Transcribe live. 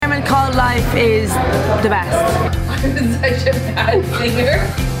Experiment Called Life is the best. I'm such a bad singer.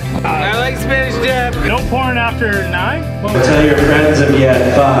 I like Spanish dip. No porn after 9? Tell your friends if you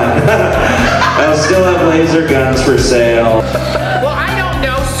had fun. I'll still have laser guns for sale. Well, I don't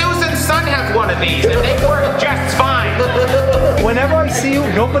know. Susan's son has one of these, and they work just fine. Whenever I see you,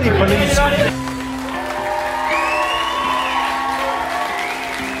 nobody believes me.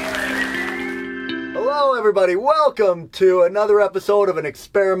 Hello everybody, welcome to another episode of An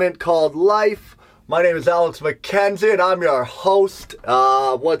Experiment Called Life. My name is Alex McKenzie and I'm your host.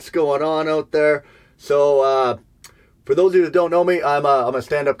 What's going on out there? So, for those of you that don't know me, I'm a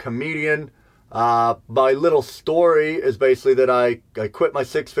stand-up comedian. My little story is basically that I quit my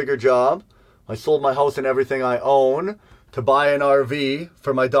six-figure job. I sold my house and everything I own to buy an RV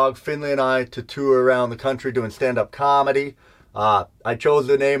for my dog Finley and I to tour around the country doing stand-up comedy. I chose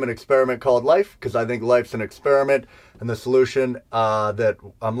the name An Experiment Called Life because I think life's an experiment and the solution that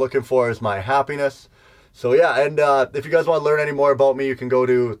I'm looking for is my happiness. So yeah, and if you guys want to learn any more about me, you can go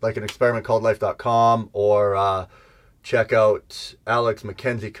to like anexperimentcalledlife.com or check out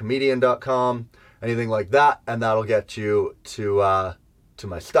alexmckenziecomedian.com, anything like that, and that'll get you to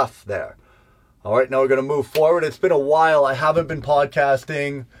my stuff there. All right, now we're going to move forward. It's been a while. I haven't been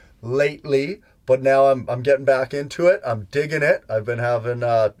podcasting lately. But now I'm getting back into it. I'm digging it. I've been having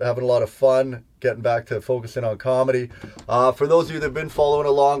a lot of fun getting back to focusing on comedy. For those of you that have been following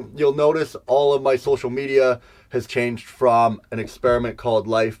along, you'll notice all of my social media has changed from An Experiment Called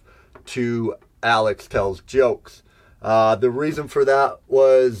Life to Alex Tells Jokes. The reason for that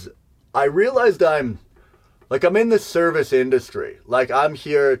was I realized I'm in the service industry. Like I'm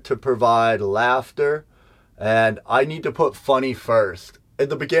here to provide laughter and I need to put funny first. At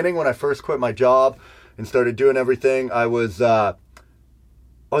the beginning, when I first quit my job and started doing everything, it was like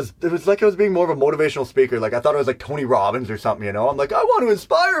I was being more of a motivational speaker. Like I thought I was like Tony Robbins or something, you know? I'm like, I want to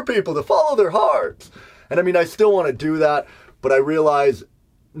inspire people to follow their hearts. And I mean, I still want to do that, but I realize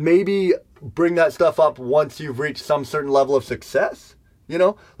maybe bring that stuff up once you've reached some certain level of success, you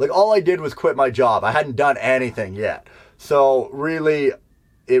know? Like all I did was quit my job. I hadn't done anything yet. So really,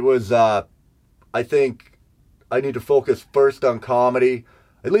 it was, I think, I need to focus first on comedy,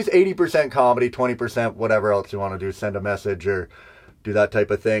 at least 80% comedy, 20% whatever else you want to do, send a message or do that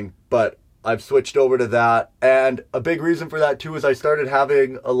type of thing. But I've switched over to that. And a big reason for that too is I started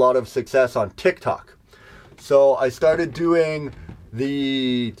having a lot of success on TikTok. So I started doing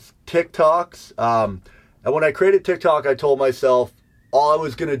the TikToks. And when I created TikTok, I told myself all I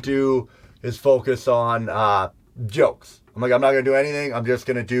was going to do is focus on jokes. I'm like, I'm not going to do anything. I'm just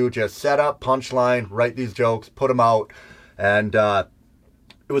going to do just setup, punchline, write these jokes, put them out. And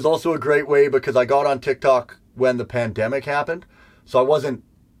it was also a great way because I got on TikTok when the pandemic happened. So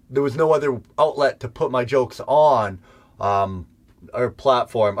there was no other outlet to put my jokes on or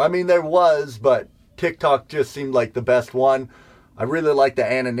platform. I mean, there was, but TikTok just seemed like the best one. I really like the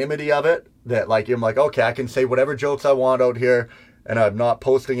anonymity of it. That like, I'm like, okay, I can say whatever jokes I want out here. And I'm not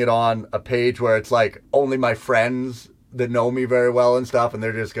posting it on a page where it's like only my friends that know me very well and stuff, and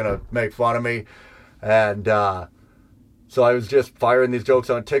they're just gonna make fun of me. And so I was just firing these jokes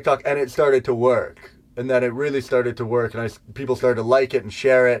on TikTok, and it started to work. And then it really started to work, and people started to like it and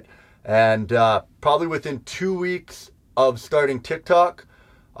share it. And probably within 2 weeks of starting TikTok,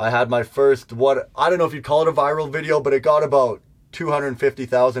 I had my first, I don't know if you'd call it a viral video, but it got about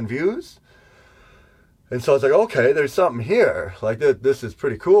 250,000 views. And so I was like, okay, there's something here. Like this is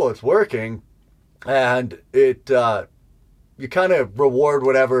pretty cool. It's working. And it, you kind of reward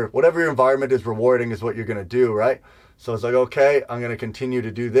whatever your environment is rewarding is what you're going to do, right? So I was like, okay, I'm going to continue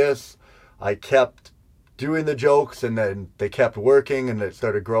to do this. I kept doing the jokes and then they kept working and it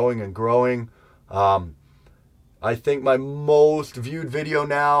started growing and growing. I think my most viewed video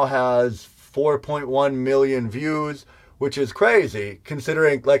now has 4.1 million views, which is crazy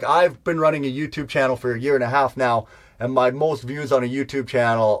considering like I've been running a YouTube channel for a year and a half now, and my most views on a YouTube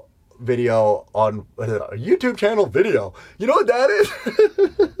channel video on a YouTube channel video. You know what that is?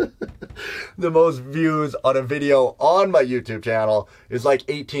 The most views on a video on my YouTube channel is like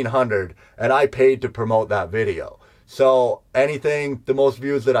 1,800, and I paid to promote that video. So anything, the most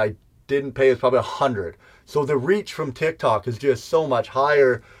views that I didn't pay is probably 100. So the reach from TikTok is just so much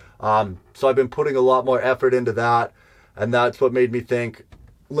higher. So I've been putting a lot more effort into that. And that's what made me think,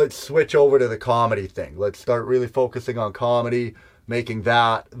 let's switch over to the comedy thing. Let's start really focusing on comedy, making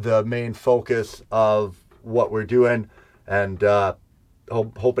that the main focus of what we're doing, and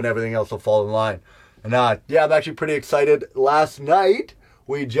hoping everything else will fall in line. And yeah, I'm actually pretty excited. Last night,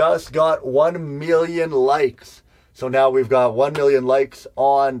 we just got 1 million likes. So now we've got 1 million likes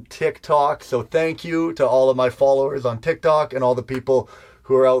on TikTok. So thank you to all of my followers on TikTok and all the people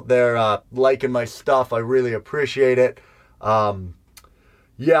who are out there liking my stuff. I really appreciate it.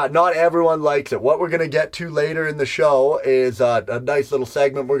 Yeah, not everyone likes it. What we're going to get to later in the show is a nice little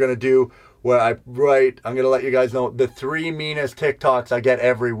segment we're going to do where I'm going to let you guys know the 3 meanest TikToks I get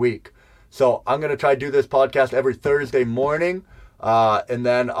every week. So I'm going to try to do this podcast every Thursday morning, and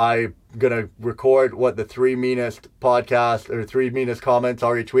then I'm going to record what the 3 meanest podcasts or 3 meanest comments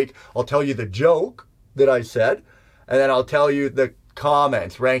are each week. I'll tell you the joke that I said, and then I'll tell you the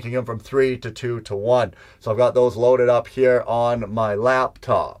comments, ranking them from 3 to 2 to 1. So I've got those loaded up here on my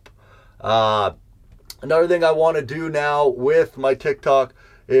laptop. Another thing I want to do now with my TikTok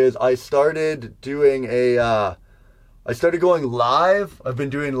is I started going live. I've been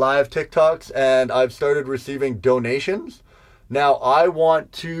doing live TikToks, and I've started receiving donations. Now I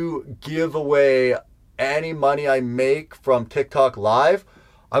want to give away any money I make from TikTok live.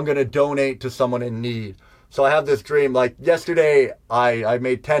 I'm going to donate to someone in need. So I have this dream, like yesterday I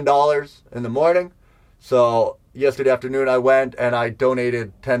made $10 in the morning. So yesterday afternoon I went and I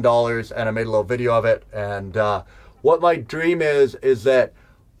donated $10 and I made a little video of it. And what my dream is that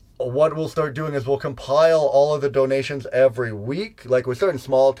what we'll start doing is we'll compile all of the donations every week. Like we're starting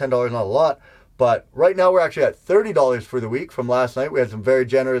small, $10, not a lot. But right now we're actually at $30 for the week from last night. We had some very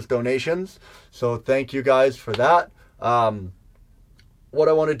generous donations. So thank you guys for that. What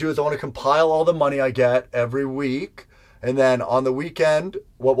I want to do is I want to compile all the money I get every week. And then on the weekend,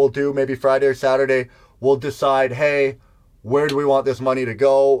 what we'll do, maybe Friday or Saturday, we'll decide, hey, where do we want this money to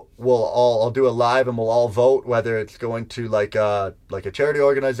go? I'll do a live and we'll all vote whether it's going to like a charity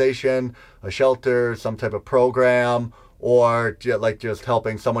organization, a shelter, some type of program, or just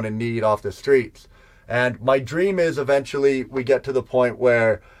helping someone in need off the streets. And my dream is eventually we get to the point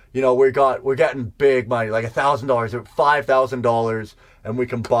where, you know, we're getting big money, like $1,000 or $5,000, and we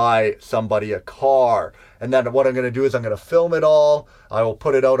can buy somebody a car. And then what I'm going to do is I'm going to film it all. I will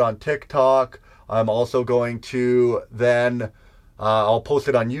put it out on TikTok. I'm also going to then, I'll post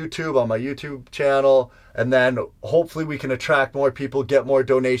it on YouTube, on my YouTube channel. And then hopefully we can attract more people, get more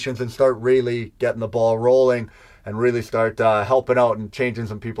donations, and start really getting the ball rolling and really start helping out and changing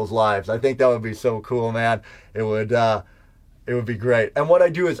some people's lives. I think that would be so cool, man. It would be great. And what I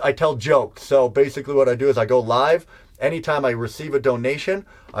do is I tell jokes. So basically what I do is I go live. Anytime I receive a donation,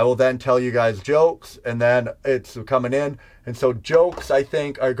 I will then tell you guys jokes, and then it's coming in. And so jokes, I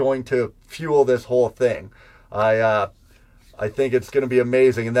think, are going to fuel this whole thing. I think it's going to be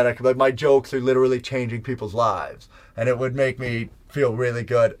amazing. And then my jokes are literally changing people's lives, and it would make me feel really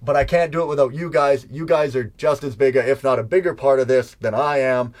good. But I can't do it without you guys. You guys are just as big, if not a bigger part of this than I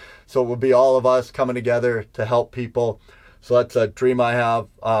am. So it will be all of us coming together to help people. So that's a dream I have.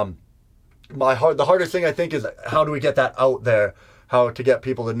 The hardest thing I think is how do we get that out there, how to get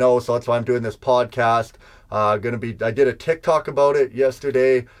people to know. So that's why I'm doing this podcast. I did a TikTok about it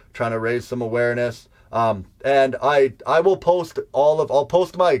yesterday, trying to raise some awareness. And I will post I'll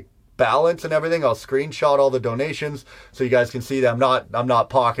post my balance and everything. I'll screenshot all the donations so you guys can see that I'm not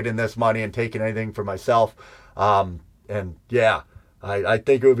pocketing this money and taking anything for myself. And yeah, I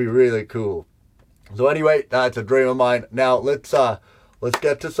think it would be really cool. So anyway, that's a dream of mine. Now let's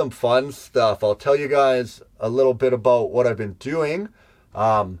get to some fun stuff. I'll tell you guys a little bit about what I've been doing.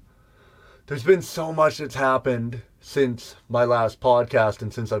 There's been so much that's happened since my last podcast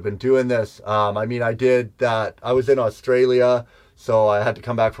and since I've been doing this. I was in Australia, so I had to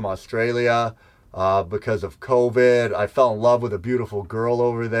come back from Australia because of COVID. I fell in love with a beautiful girl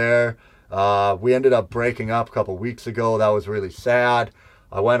over there. We ended up breaking up a couple weeks ago. That was really sad.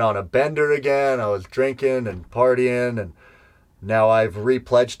 I went on a bender again. I was drinking and partying, and now I've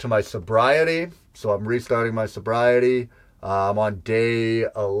repledged to my sobriety, so I'm restarting my sobriety. I'm on day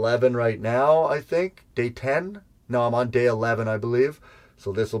 11 right now, I think. Day 10? No, I'm on day 11, I believe.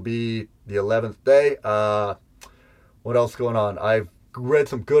 So this will be the 11th day. What else going on? I've read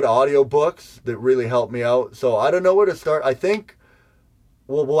some good audiobooks that really helped me out. So I don't know where to start. I think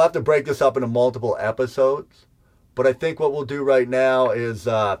we'll have to break this up into multiple episodes. But I think what we'll do right now is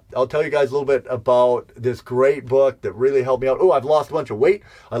I'll tell you guys a little bit about this great book that really helped me out. Oh, I've lost a bunch of weight.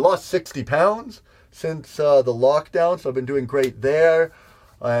 I lost 60 pounds since the lockdown, so I've been doing great there.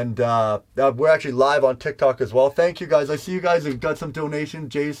 And we're actually live on TikTok as well. Thank you guys. I see you guys have got some donation,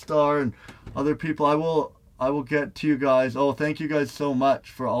 J-Star and other people. I will get to you guys. Oh, thank you guys so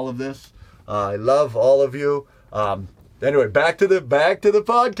much for all of this. I love all of you. Anyway, back to the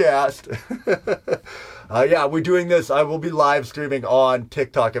podcast. Yeah, we're doing this. I will be live streaming on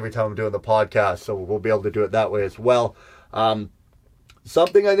TikTok every time I'm doing the podcast, so we'll be able to do it that way as well.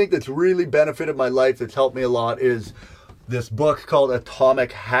 Something I think that's really benefited my life, that's helped me a lot, is this book called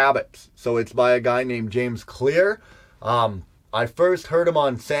Atomic Habits. So it's by a guy named James Clear. I first heard him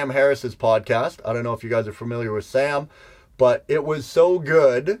on Sam Harris's podcast. I don't know if you guys are familiar with Sam, but it was so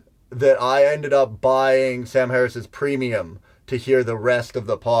good that I ended up buying Sam Harris's premium to hear the rest of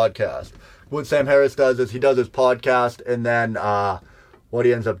the podcast. What Sam Harris does is he does his podcast, and then what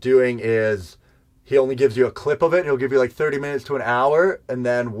he ends up doing is he only gives you a clip of it. He'll give you like 30 minutes to an hour, and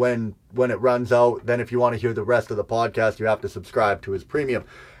then when it runs out, then if you want to hear the rest of the podcast, you have to subscribe to his premium.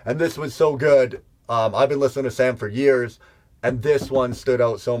 And this was so good. I've been listening to Sam for years, and this one stood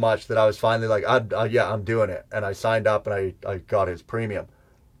out so much that I was finally like, I'm doing it. And I signed up, and I got his premium.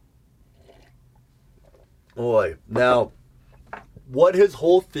 Boy, now, what his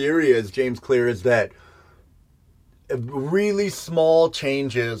whole theory is, James Clear, is that really small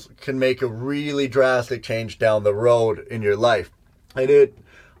changes can make a really drastic change down the road in your life. And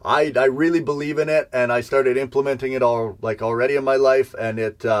I really believe in it, and I started implementing it already in my life, and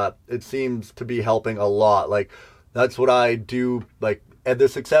it seems to be helping a lot. Like, that's what I do. Like, and the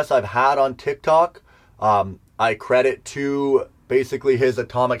success I've had on TikTok, I credit to basically his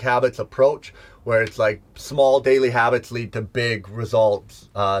Atomic Habits approach, where it's like small daily habits lead to big results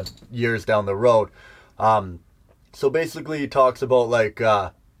years down the road. So basically he talks about like,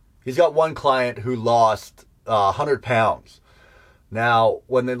 he's got one client who lost 100 pounds. Now,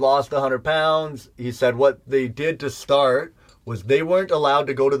 when they lost 100 pounds, he said what they did to start was they weren't allowed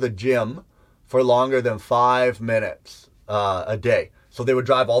to go to the gym for longer than 5 minutes a day. So they would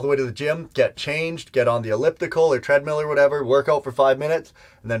drive all the way to the gym, get changed, get on the elliptical or treadmill or whatever, work out for 5 minutes,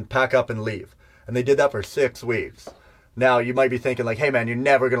 and then pack up and leave. And they did that for 6 weeks. Now, you might be thinking like, hey man, you're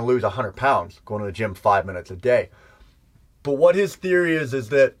never going to lose 100 pounds going to the gym 5 minutes a day. But what his theory is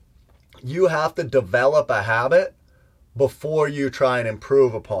that you have to develop a habit before you try and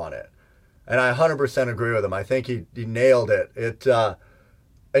improve upon it. And I 100% agree with him. I think he nailed it.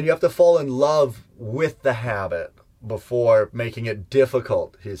 And you have to fall in love with the habit before making it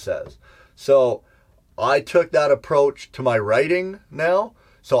difficult, he says. So I took that approach to my writing now.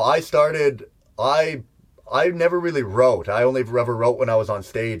 So I never really wrote. I only ever wrote when I was on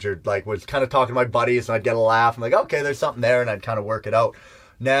stage or like was kind of talking to my buddies and I'd get a laugh. I'm like, okay, there's something there, and I'd kind of work it out.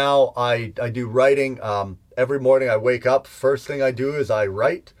 Now I do writing. Every morning I wake up, first thing I do is I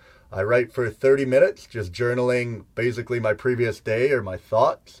write. I write for 30 minutes, just journaling basically my previous day or my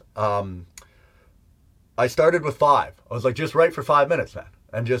thoughts. I started with 5. I was like, just write for 5 minutes, man,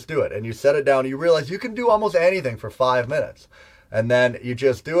 and just do it. And you set it down, and you realize you can do almost anything for 5 minutes. And then you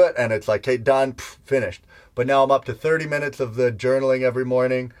just do it, and it's like, okay, done, finished. But now I'm up to 30 minutes of the journaling every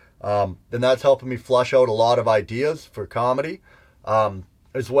morning. And that's helping me flush out a lot of ideas for comedy.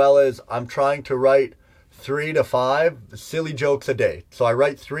 As well as I'm trying to write 3 to 5 silly jokes a day. So I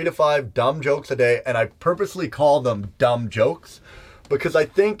write 3 to 5 dumb jokes a day, and I purposely call them dumb jokes because I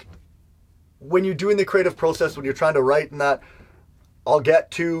think when you're doing the creative process, when you're trying to write and that, I'll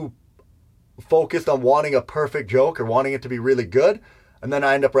get too focused on wanting a perfect joke or wanting it to be really good, and then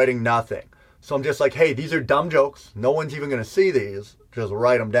I end up writing nothing. So I'm just like, hey, these are dumb jokes. No one's even going to see these. Just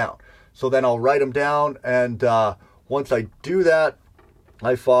write them down. So then I'll write them down, and once I do that,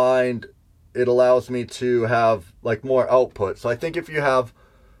 I find it allows me to have like more output. So I think if you have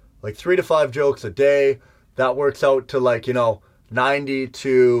like 3 to 5 jokes a day, that works out to like, 90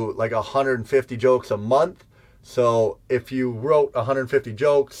 to like 150 jokes a month. So if you wrote 150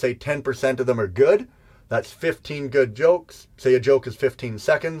 jokes, say 10% of them are good, that's 15 good jokes. Say a joke is 15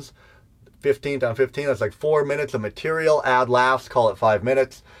 seconds, 15 times 15, that's like 4 minutes of material. Add laughs, call it 5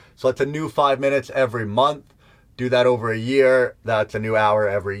 minutes. So it's a new 5 minutes every month. Do that over a year, that's a new hour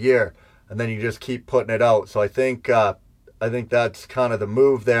every year. And then you just keep putting it out. So I think that's kind of the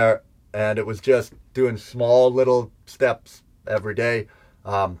move there. And it was just doing small little steps every day.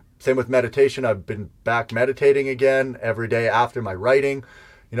 Same with meditation. I've been back meditating again every day after my writing.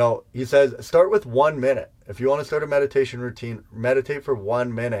 He says, start with 1 minute. If you want to start a meditation routine, meditate for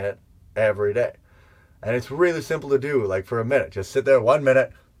 1 minute every day. And it's really simple to do, like for a minute. Just sit there 1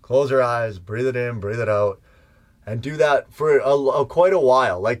 minute, close your eyes, breathe it in, breathe it out, and do that for quite a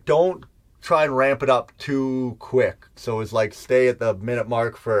while. Like, don't try and ramp it up too quick. So it's like stay at the minute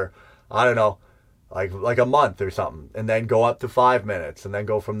mark for, I don't know, like a month or something, and then go up to 5 minutes, and then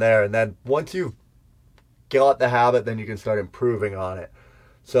go from there. And then once you've got the habit, then you can start improving on it.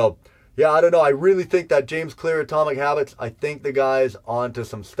 So yeah, I don't know. I really think that James Clear, Atomic Habits, I think the guy's onto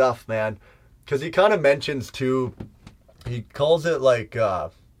some stuff, man. Because he kind of mentions too, he calls it like, he's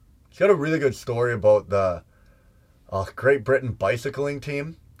got a really good story about the Great Britain bicycling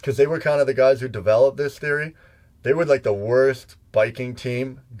team. Because they were kind of the guys who developed this theory. They were like the worst biking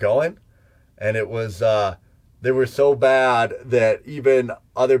team going. And it was, they were so bad that even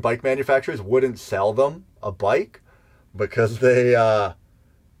other bike manufacturers wouldn't sell them a bike because they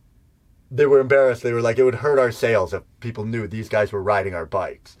were embarrassed. They were like, it would hurt our sales if people knew these guys were riding our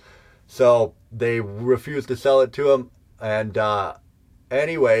bikes. So they refused to sell it to them. And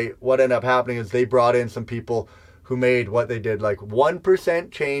anyway, what ended up happening is they brought in some people who made what they did, like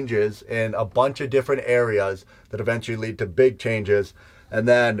 1% changes in a bunch of different areas that eventually lead to big changes. And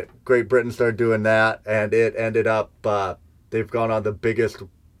then Great Britain started doing that, and it ended up, they've gone on the biggest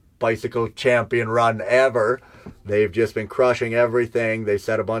bicycle champion run ever. They've just been crushing everything. They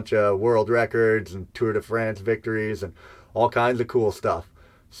set a bunch of world records and Tour de France victories and all kinds of cool stuff.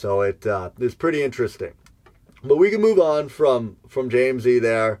 So it's pretty interesting. But we can move on from Jamesy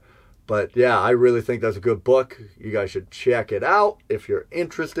there. But yeah, I really think that's a good book. You guys should check it out if you're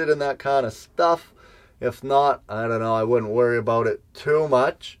interested in that kind of stuff. If not, I don't know. I wouldn't worry about it too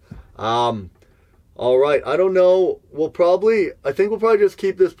much. All right. I don't know. I think we'll probably just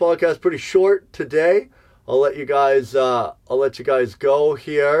keep this podcast pretty short today. I'll let you guys go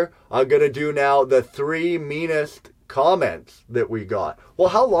here. I'm going to do now the 3 meanest comments that we got. Well,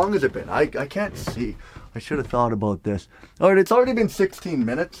 how long has it been? I can't see. I should have thought about this. All right, it's already been 16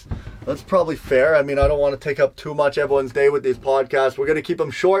 minutes. That's probably fair. I mean, I don't want to take up too much everyone's day with these podcasts. We're going to keep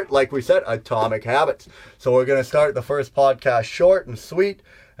them short, like we said, Atomic Habits. So we're going to start the first podcast short and sweet,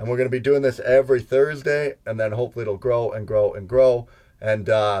 and we're going to be doing this every Thursday, and then hopefully it'll grow and grow and grow. And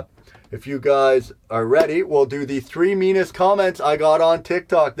if you guys are ready, we'll do the 3 meanest comments I got on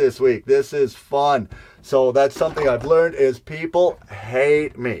TikTok this week. This is fun. So that's something I've learned is people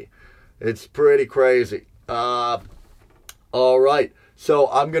hate me. It's pretty crazy. All right. So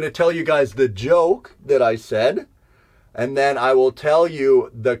I'm going to tell you guys the joke that I said, and then I will tell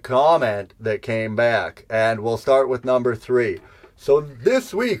you the comment that came back. And we'll start with number 3. So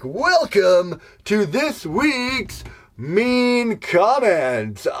this week, welcome to this week's Mean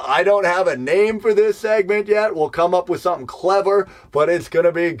Comments. I don't have a name for this segment yet. We'll come up with something clever, but it's going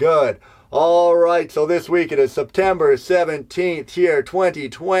to be good. All right, so this week it is September 17th here,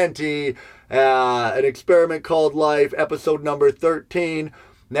 2020, an experiment called life, episode number 13.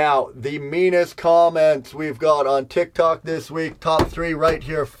 Now, the meanest comments we've got on TikTok this week, top 3 right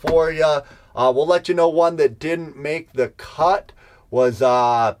here for you. We'll let you know one that didn't make the cut was,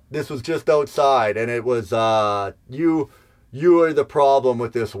 this was just outside, and it was, you are the problem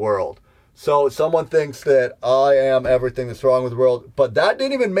with this world. So someone thinks that I am everything that's wrong with the world, but that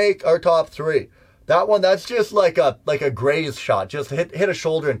didn't even make our top 3. That one, that's just like a graze shot, just hit a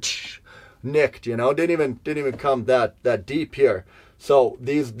shoulder and nicked, you know, didn't even come that deep here. So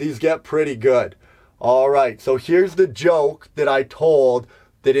these get pretty good. All right, so here's the joke that I told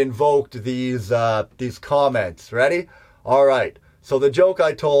that invoked these comments. Ready? All right. So the joke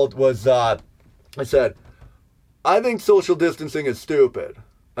I told was, I said, I think social distancing is stupid.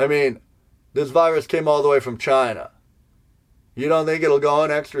 I mean, this virus came all the way from China. You don't think it'll go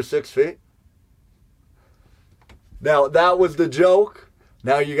an extra 6 feet? Now, that was the joke.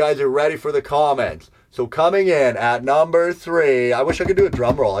 Now you guys are ready for the comments. So coming in at number 3, I wish I could do a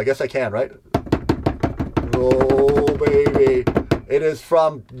drum roll. I guess I can, right? Oh, baby. It is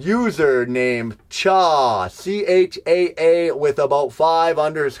from user named Cha, C-H-A-A with about 5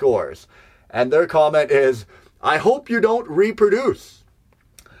 underscores. And their comment is, I hope you don't reproduce.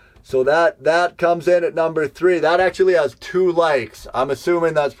 So that comes in at number 3. That actually has 2 likes. I'm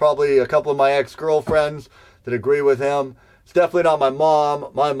assuming that's probably a couple of my ex-girlfriends that agree with him. It's definitely not my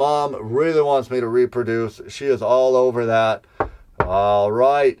mom. My mom really wants me to reproduce. She is all over that. All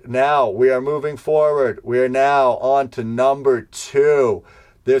right. Now we are moving forward. We are now on to number 2.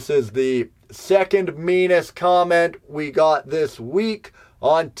 This is the second meanest comment we got this week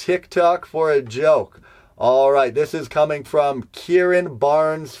on TikTok for a joke. All right, this is coming from Kieran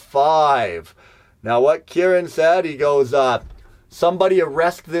Barnes 5. Now, what Kieran said, he goes, somebody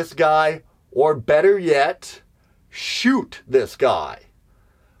arrest this guy, or better yet, shoot this guy.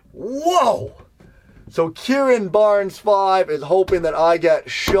 Whoa! So Kieran Barnes 5 is hoping that I get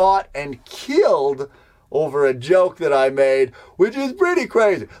shot and killed over a joke that I made, which is pretty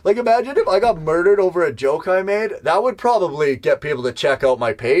crazy. Like, imagine if I got murdered over a joke I made. That would probably get people to check out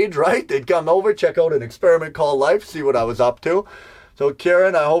my page, right? They'd come over, check out an experiment called life, see what I was up to. So,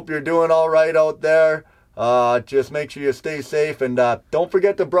 Kieran, I hope you're doing all right out there. Just make sure you stay safe, and don't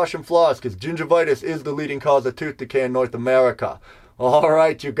forget to brush and floss, because gingivitis is the leading cause of tooth decay in North America. All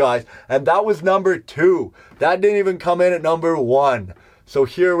right, you guys. And that was number 2. That didn't even come in at number 1. So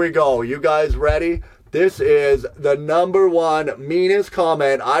here we go. You guys ready? This is the number 1 meanest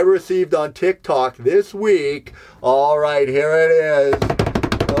comment I received on TikTok this week. All right, here it is.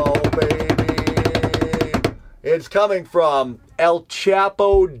 Oh, baby. It's coming from El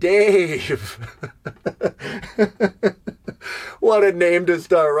Chapo Dave. What a name to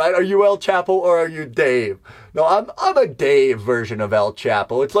start, right? Are you El Chapo or are you Dave? No, I'm a Dave version of El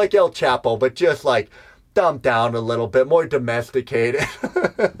Chapo. It's like El Chapo, but just like dumbed down a little bit, more domesticated.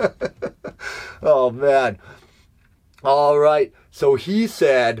 Oh, man. All right. So he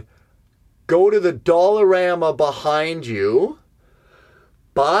said, go to the Dollarama behind you,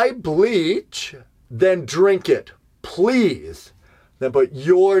 buy bleach, then drink it, please. Then, but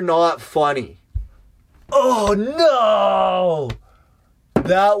you're not funny. Oh, no.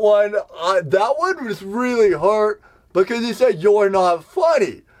 That one was really hurt because he said, you're not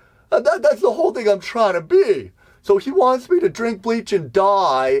funny. That's the whole thing I'm trying to be. So he wants me to drink bleach and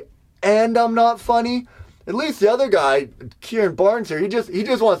die, and I'm not funny. At least the other guy, Kieran Barnes here, he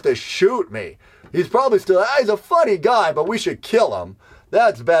just wants to shoot me. He's probably still, he's a funny guy, but we should kill him.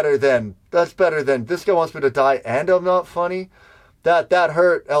 That's better than this guy wants me to die and I'm not funny. That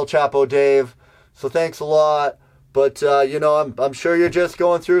hurt, El Chapo Dave. So thanks a lot. But, I'm sure you're just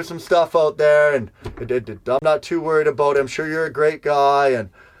going through some stuff out there, and I'm not too worried about it. I'm sure you're a great guy, and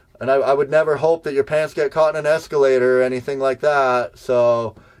I would never hope that your pants get caught in an escalator or anything like that.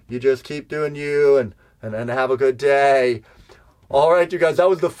 So you just keep doing you and have a good day. All right, you guys, that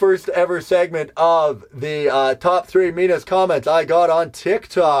was the first ever segment of the top 3 meanest comments I got on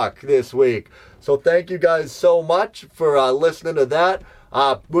TikTok this week. So thank you guys so much for listening to that.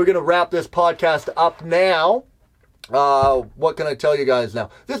 We're going to wrap this podcast up now. What can I tell you guys now?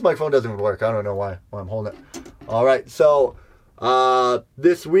 This microphone doesn't work. I don't know why I'm holding it. All right, so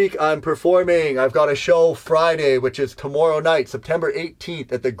this week I'm performing. I've got a show Friday, which is tomorrow night, September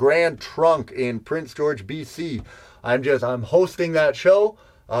 18th at the Grand Trunk in Prince George, BC. I'm hosting that show.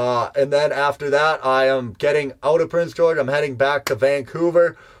 And then after that, I am getting out of Prince George. I'm heading back to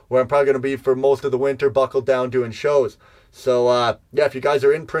Vancouver, where I'm probably going to be for most of the winter, buckled down doing shows. So, if you guys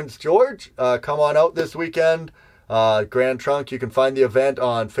are in Prince George, come on out this weekend. Grand Trunk, you can find the event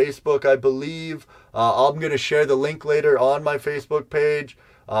on Facebook, I believe. I'm going to share the link later on my Facebook page.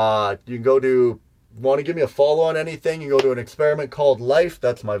 You can go to, want to give me a follow on anything, you can go to An Experiment Called Life.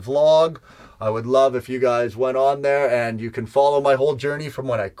 That's my vlog. I would love if you guys went on there, and you can follow my whole journey from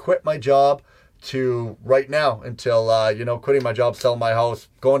when I quit my job to right now until, quitting my job, selling my house,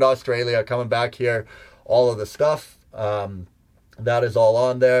 going to Australia, coming back here, all of the stuff. That is all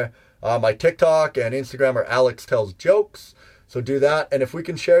on there. My TikTok and Instagram are Alex Tells Jokes. So do that. And if we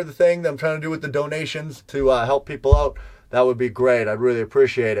can share the thing that I'm trying to do with the donations to help people out, that would be great. I'd really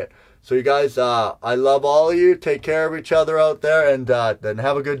appreciate it. So you guys, I love all of you. Take care of each other out there, and then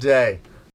have a good day.